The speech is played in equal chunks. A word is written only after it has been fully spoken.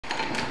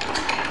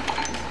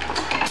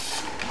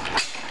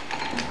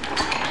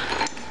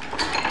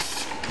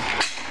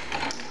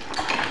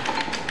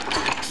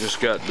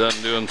got done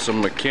doing some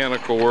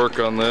mechanical work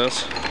on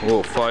this. A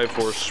little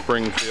 5-horse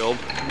Springfield.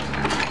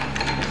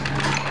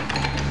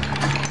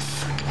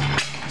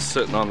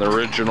 Sitting on the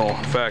original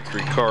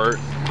factory cart.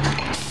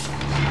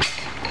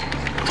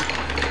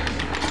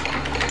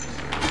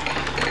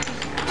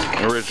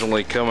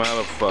 Originally come out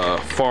of a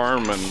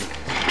farm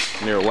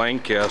near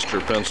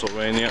Lancaster,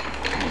 Pennsylvania.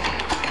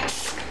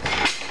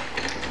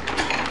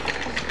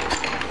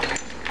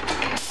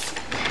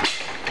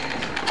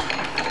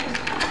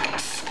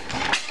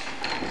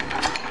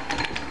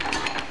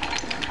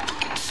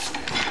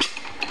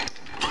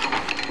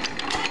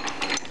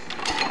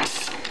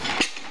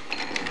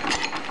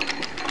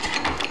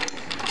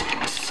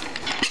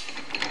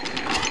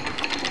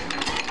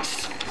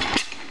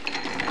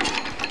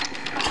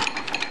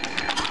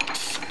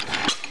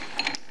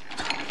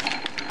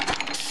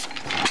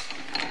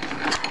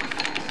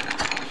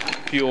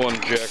 Fuel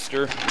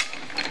injector.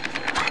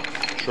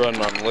 It's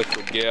running on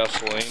liquid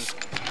gasoline.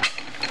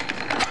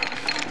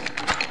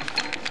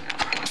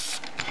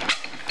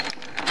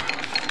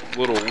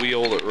 Little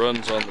wheel that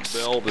runs on the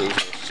belt is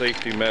a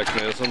safety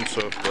mechanism,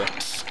 so if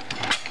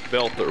the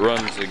belt that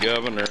runs the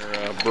governor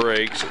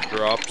breaks, it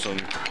drops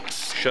and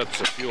shuts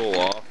the fuel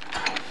off.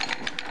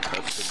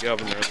 That's the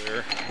governor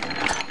there,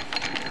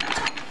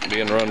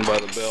 being run by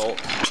the belt.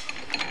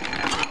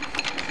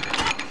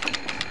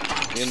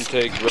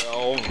 Intake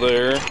valve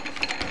there.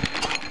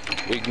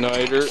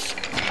 Igniter,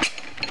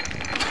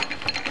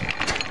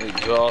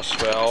 exhaust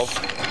valve,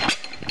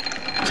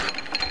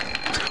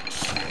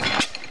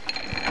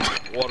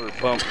 water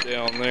pump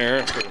down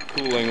there for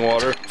cooling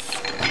water.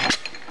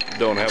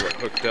 Don't have it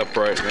hooked up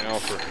right now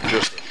for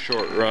just a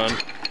short run.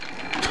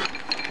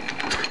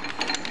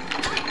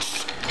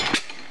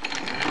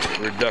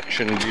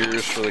 Reduction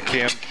gears for the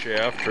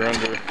camshaft are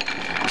under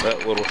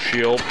that little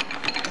shield.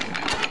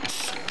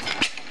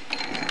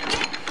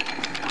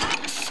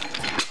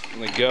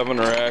 The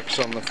governor acts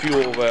on the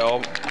fuel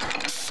valve.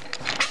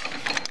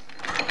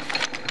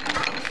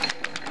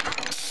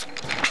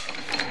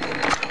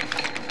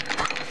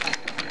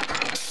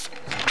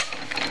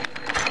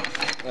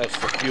 That's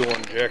the fuel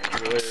injector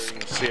there. You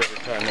can see every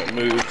time it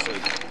moves,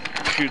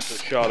 it shoots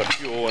a shot of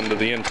fuel into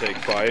the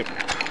intake pipe.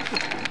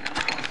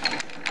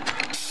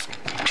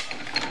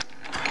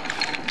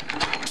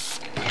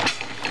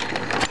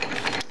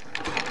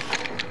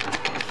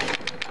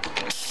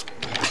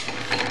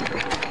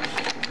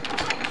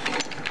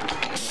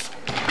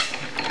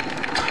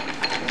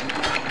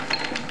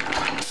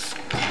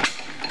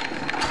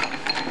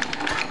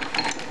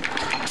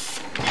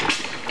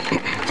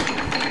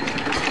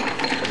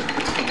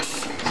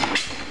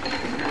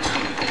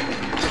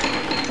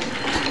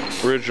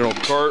 Original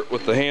cart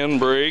with the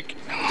handbrake.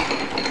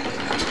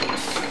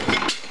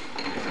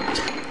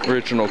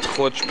 Original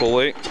clutch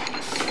pulley.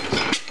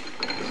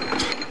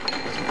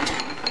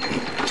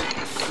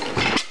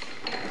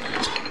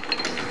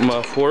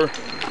 Muffler.